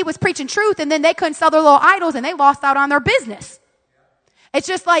he was preaching truth, and then they couldn't sell their little idols, and they lost out on their business. It's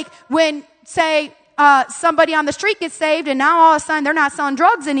just like when, say, somebody on the street gets saved, and now all of a sudden they're not selling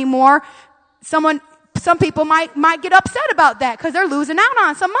drugs anymore. Some people might get upset about that because they're losing out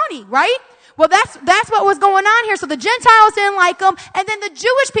on some money, right? Well, that's what was going on here. So the Gentiles didn't like him, and then the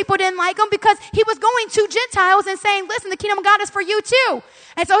Jewish people didn't like him because he was going to Gentiles and saying, listen, the kingdom of God is for you too.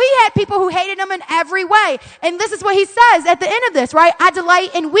 And so he had people who hated him in every way. And this is what he says at the end of this, right? I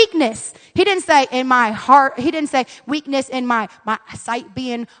delight in weakness. He didn't say in my heart, he didn't say weakness in my sight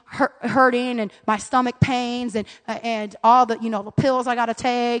being hurting and my stomach pains and all the, the pills I got to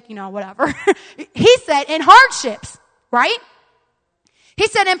take, whatever. He said in hardships, right? He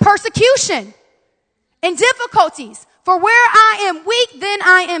said in persecution, in difficulties. For where I am weak, then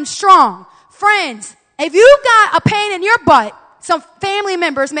I am strong. Friends, If you've got a pain in your butt, some family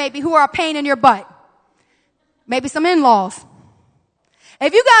members maybe who are a pain in your butt, maybe some in-laws.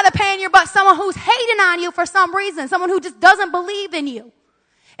 If you got a pain in your butt, someone who's hating on you for some reason, someone who just doesn't believe in you.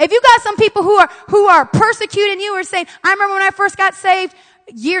 If you got some people who are persecuting you or saying, I remember when I first got saved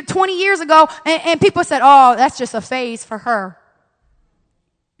 20 years ago, and people said, oh, that's just a phase for her.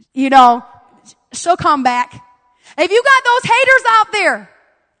 You know, she'll come back. If you got those haters out there,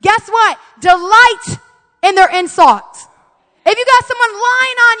 guess what? Delight in their insults. If you got someone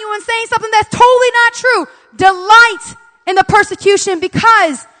lying on you and saying something that's totally not true, delight in the persecution,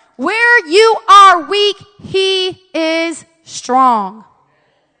 because where you are weak, he is strong.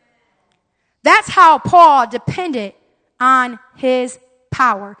 That's how Paul depended on his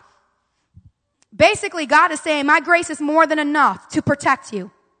power. Basically, God is saying, my grace is more than enough to protect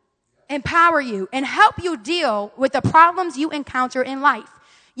you, empower you, and help you deal with the problems you encounter in life.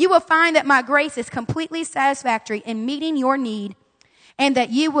 You will find that my grace is completely satisfactory in meeting your need, and that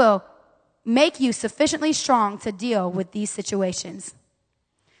you will make you sufficiently strong to deal with these situations.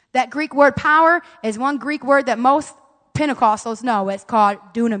 That Greek word power is one Greek word that most Pentecostals know. It's called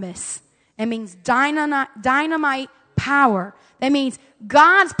dunamis. It means dynamite power. That means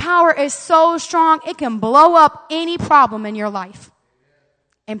God's power is so strong, it can blow up any problem in your life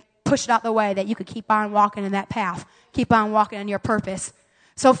and push it out the way that you could keep on walking in that path, keep on walking in your purpose.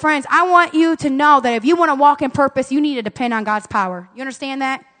 So friends, I want you to know that if you want to walk in purpose, you need to depend on God's power. You understand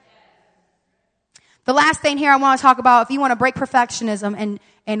that? The last thing here I want to talk about, if you want to break perfectionism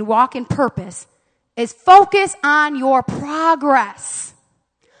and walk in purpose, is focus on your progress.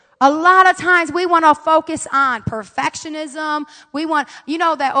 A lot of times we want to focus on perfectionism. We want, you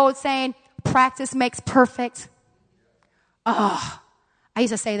know that old saying, practice makes perfect. Oh, I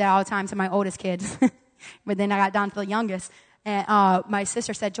used to say that all the time to my oldest kids. But then I got down to the youngest. And my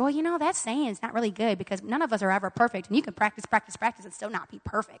sister said, Joy, you know, that saying is not really good because none of us are ever perfect. And you can practice and still not be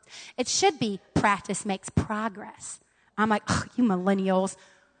perfect. It should be practice makes progress. I'm like, oh, you millennials,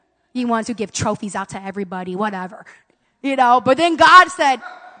 you ones who give trophies out to everybody, whatever. You know, but then God said,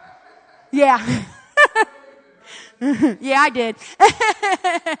 yeah. Yeah, I did.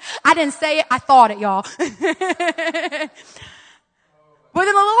 I didn't say it. I thought it, y'all. But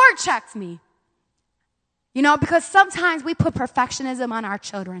then the Lord checked me. You know, because sometimes we put perfectionism on our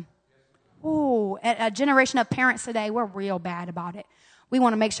children. Ooh, a generation of parents today, we're real bad about it. We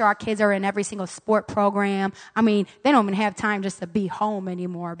want to make sure our kids are in every single sport program. I mean, they don't even have time just to be home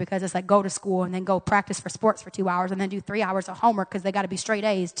anymore because it's like go to school and then go practice for sports for 2 hours and then do 3 hours of homework because they got to be straight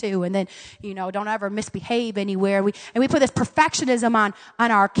A's too. And then, you know, don't ever misbehave anywhere. We put this perfectionism on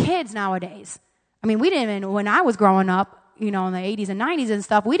our kids nowadays. I mean, we didn't even, when I was growing up, you know, in the 80s and 90s and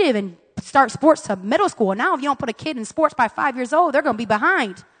stuff, we didn't even start sports to middle school. Now, if you don't put a kid in sports by 5 years old, they're going to be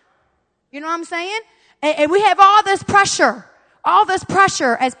behind. You know what I'm saying? And we have all this pressure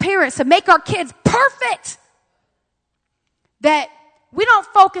as parents to make our kids perfect, that we don't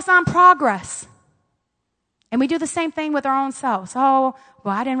focus on progress. And we do the same thing with our own selves. Oh,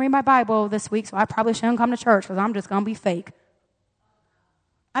 well, I didn't read my Bible this week, so I probably shouldn't come to church because I'm just going to be fake.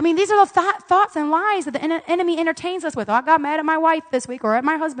 I mean, these are the thoughts and lies that the enemy entertains us with. Oh, I got mad at my wife this week or at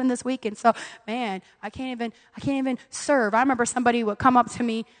my husband this week, and so, man, I can't even serve. I remember somebody would come up to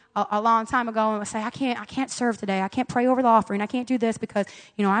me a long time ago and would say, I can't serve today. I can't pray over the offering. I can't do this because,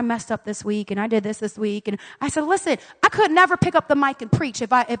 you know, I messed up this week and I did this week. And I said, listen, I could never pick up the mic and preach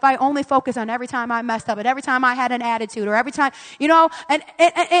if I only focus on every time I messed up and every time I had an attitude or every time, you know, and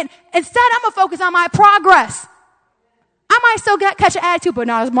instead I'm going to focus on my progress. I might still catch an attitude, but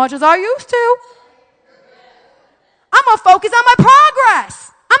not as much as I used to. I'm going to focus on my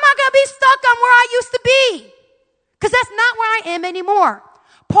progress. I'm not going to be stuck on where I used to be, because that's not where I am anymore.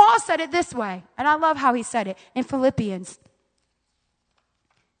 Paul said it this way, and I love how he said it in Philippians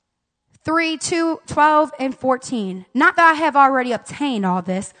 3:12 and 14. Not that I have already obtained all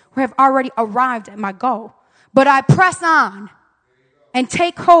this or have already arrived at my goal, but I press on and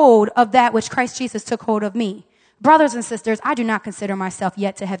take hold of that which Christ Jesus took hold of me. Brothers and sisters, I do not consider myself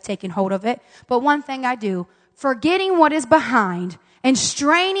yet to have taken hold of it, but one thing I do, forgetting what is behind and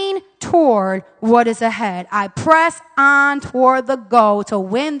straining toward what is ahead, I press on toward the goal to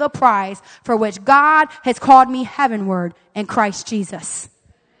win the prize for which God has called me heavenward in Christ Jesus.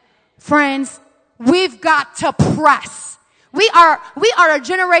 Friends, we've got to press. We are a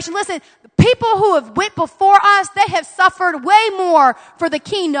generation. Listen, people who have went before us, they have suffered way more for the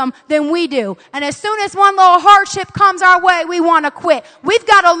kingdom than we do. And as soon as one little hardship comes our way, we want to quit. We've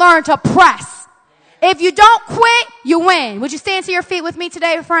got to learn to press. If you don't quit, you win. Would you stand to your feet with me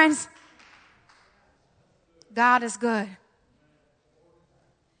today, friends? God is good.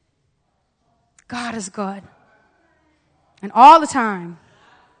 God is good. And all the time.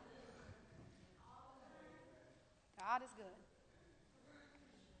 God is good.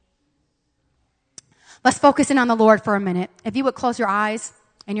 Let's focus in on the Lord for a minute. If you would close your eyes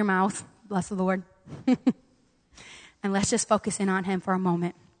and your mouth, bless the Lord. And let's just focus in on him for a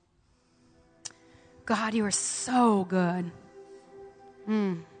moment. God, you are so good.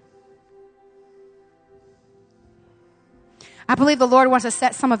 I believe the Lord wants to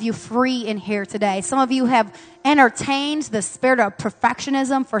set some of you free in here today. Some of you have entertained the spirit of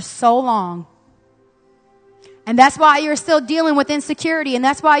perfectionism for so long. And that's why you're still dealing with insecurity. And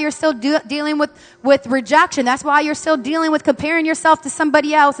that's why you're still dealing with rejection. That's why you're still dealing with comparing yourself to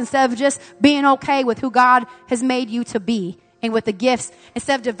somebody else instead of just being okay with who God has made you to be. And with the gifts,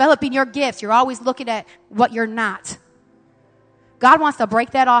 instead of developing your gifts, you're always looking at what you're not. God wants to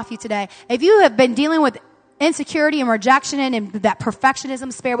break that off you today. If you have been dealing with insecurity and rejection and that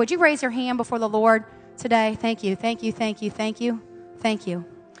perfectionism spirit, would you raise your hand before the Lord today? Thank you, thank you, thank you, thank you, thank you.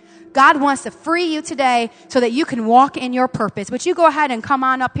 God wants to free you today so that you can walk in your purpose. Would you go ahead and come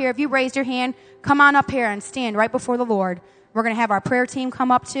on up here? If you raised your hand, come on up here and stand right before the Lord. We're going to have our prayer team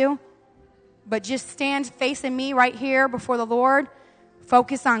come up too. But just stand facing me right here before the Lord.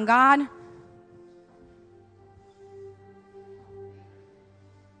 Focus on God.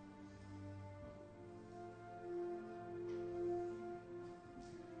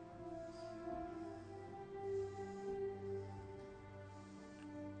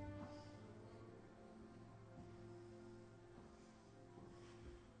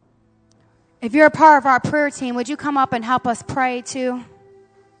 If you're a part of our prayer team, would you come up and help us pray too?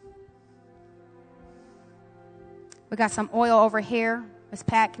 We got some oil over here. Miss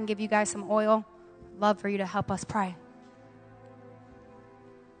Pat can give you guys some oil. Love for you to help us pray.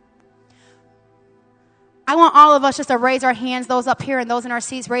 I want all of us just to raise our hands, those up here and those in our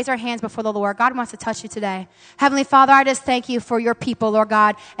seats, raise our hands before the Lord. God wants to touch you today. Heavenly Father, I just thank you for your people, Lord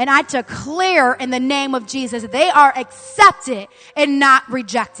God. And I declare in the name of Jesus, they are accepted and not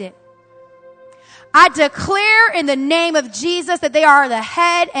rejected. I declare in the name of Jesus that they are the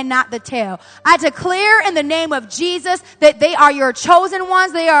head and not the tail. I declare in the name of Jesus that they are your chosen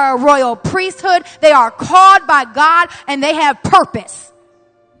ones. They are a royal priesthood. They are called by God and they have purpose.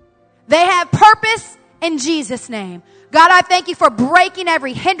 They have purpose in Jesus' name. God, I thank you for breaking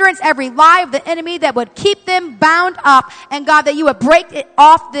every hindrance, every lie of the enemy that would keep them bound up. And God, that you would break it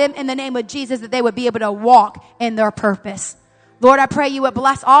off them in the name of Jesus, that they would be able to walk in their purpose. Lord, I pray you would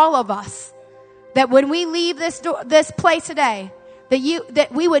bless all of us. That when we leave this place today, that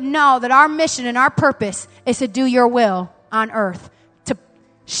we would know that our mission and our purpose is to do your will on earth, to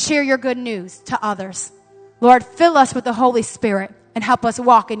share your good news to others. Lord, fill us with the Holy Spirit and help us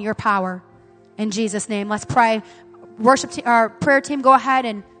walk in your power. In Jesus' name, let's pray. Our prayer team, go ahead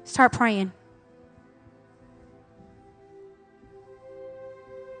and start praying.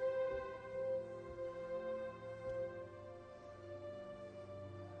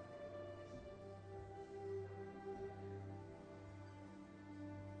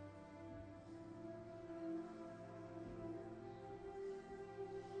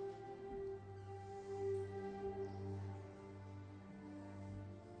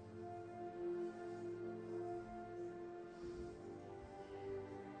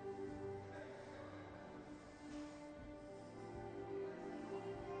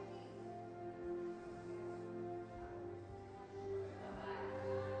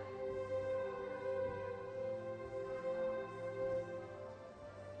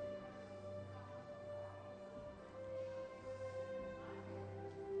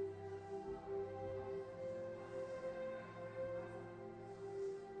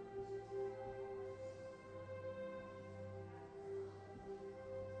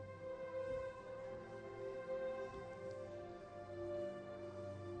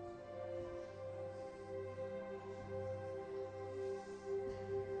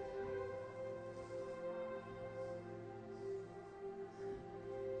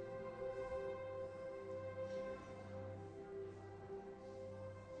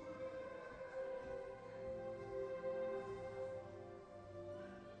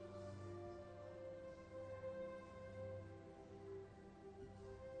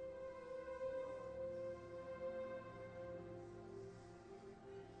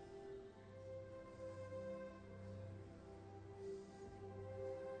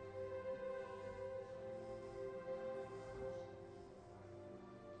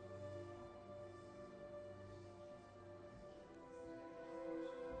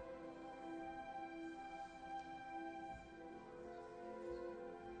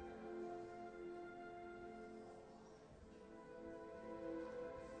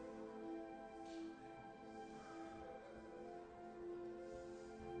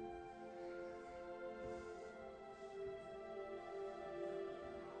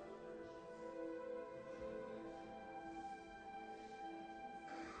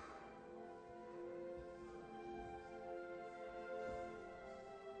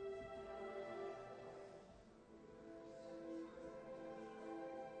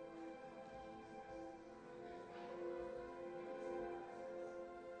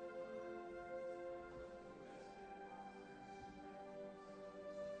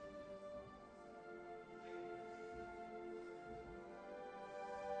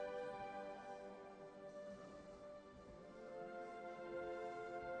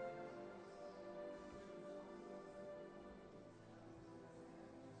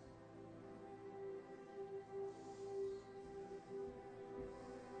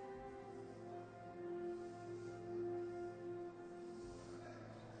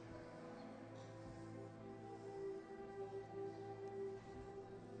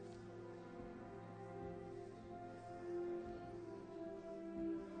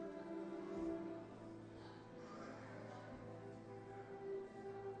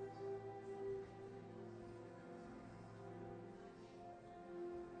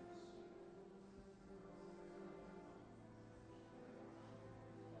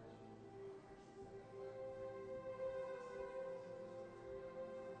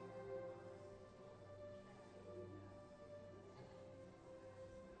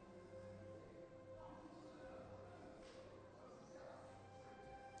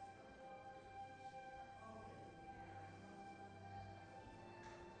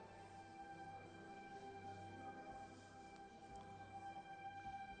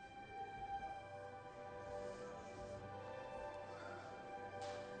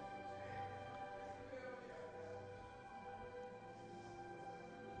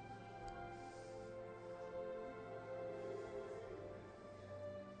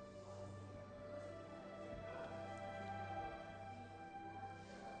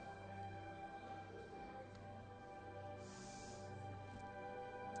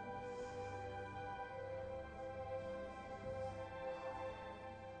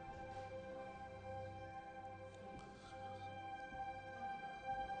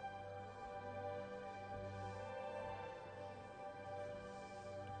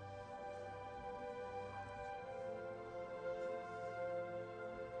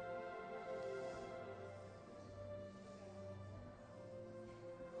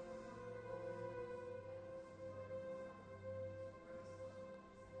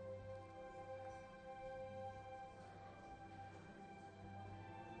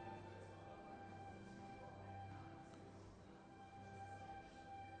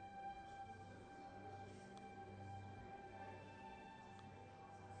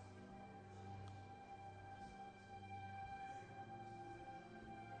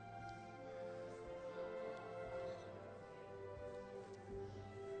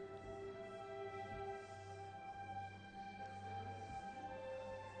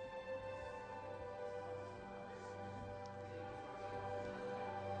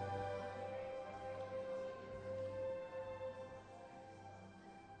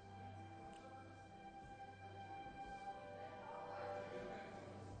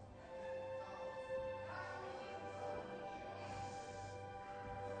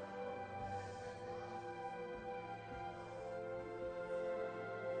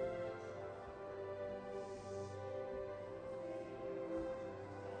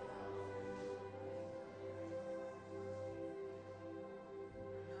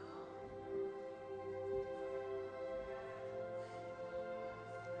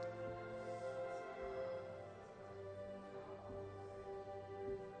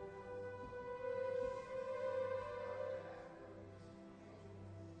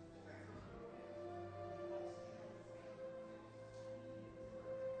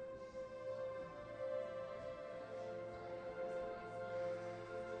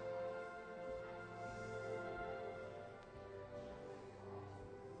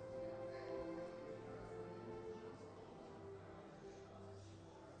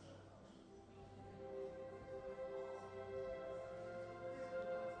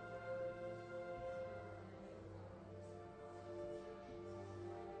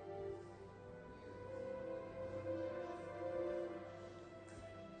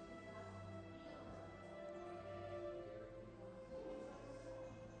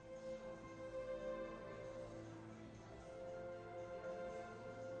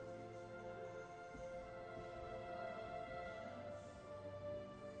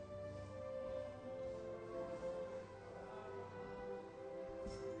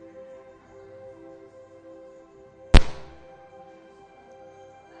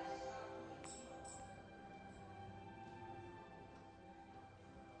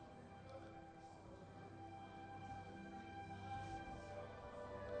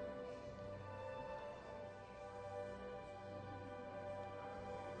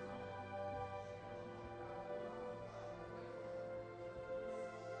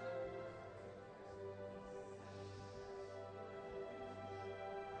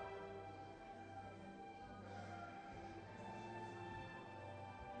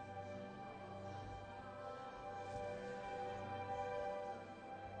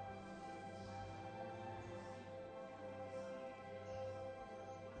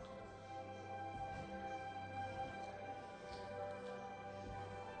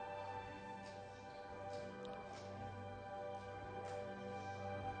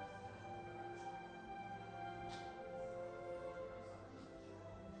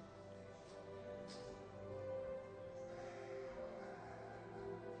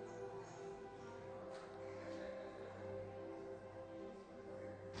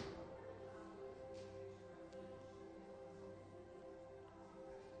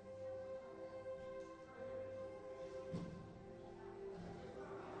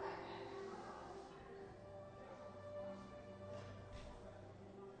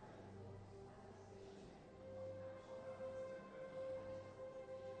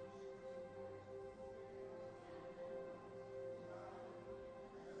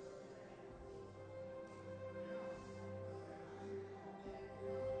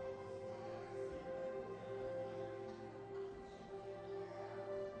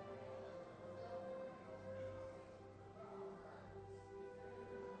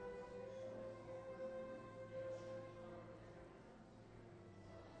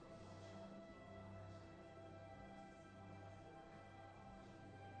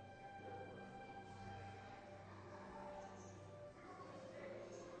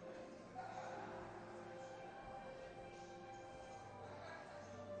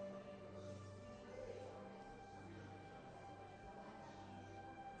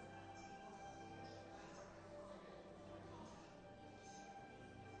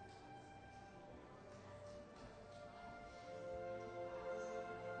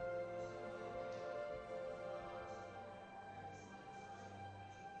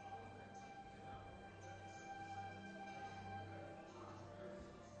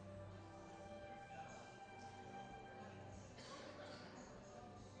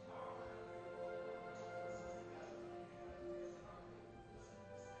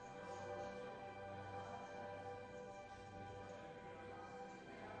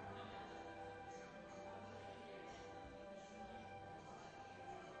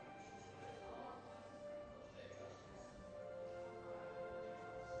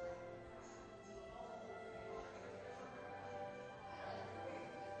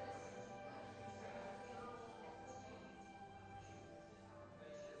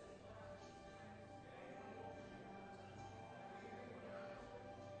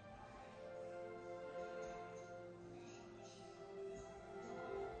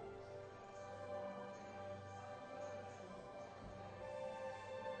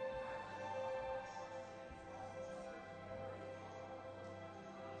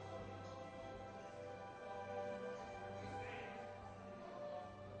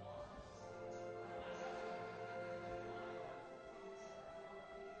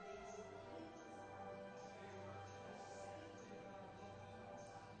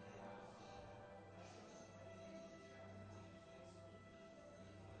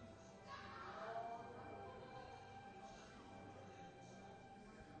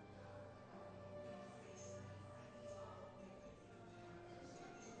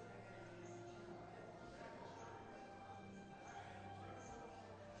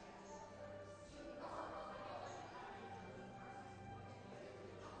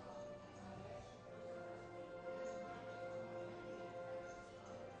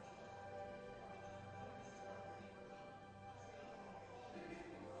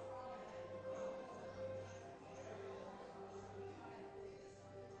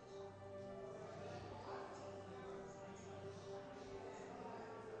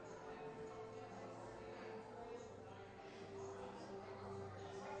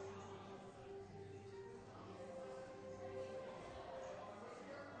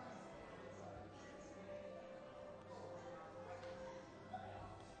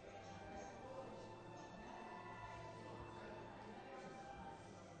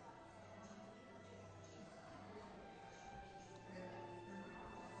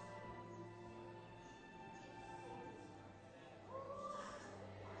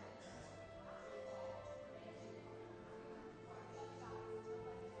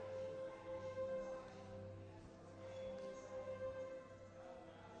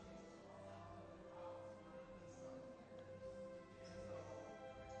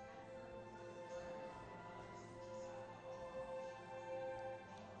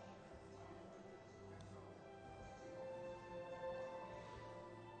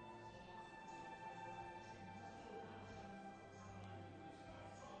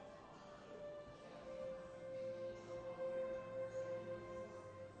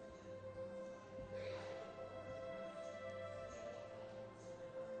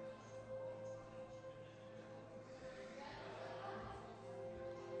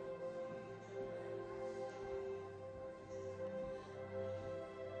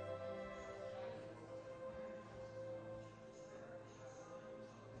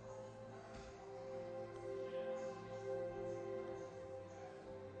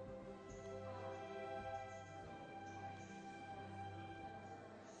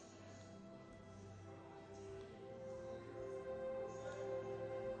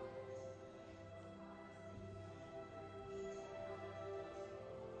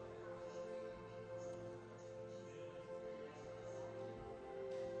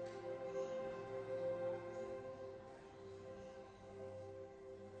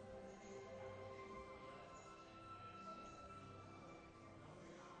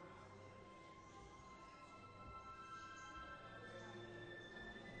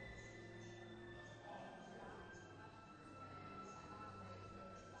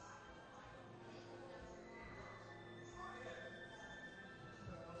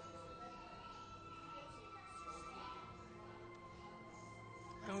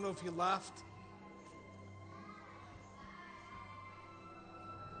 if you left.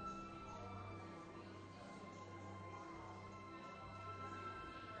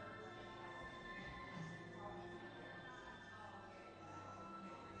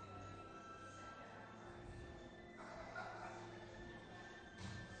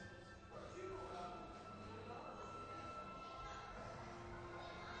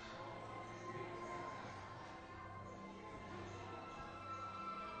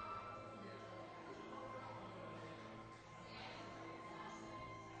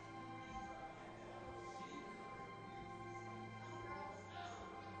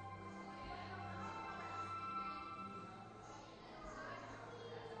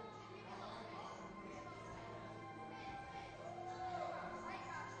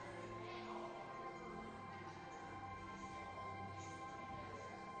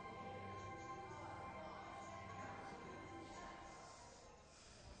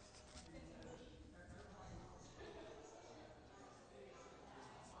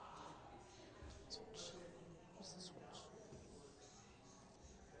 What's the switch?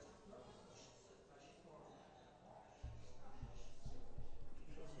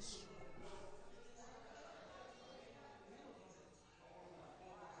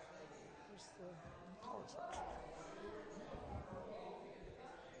 Where's the power switch?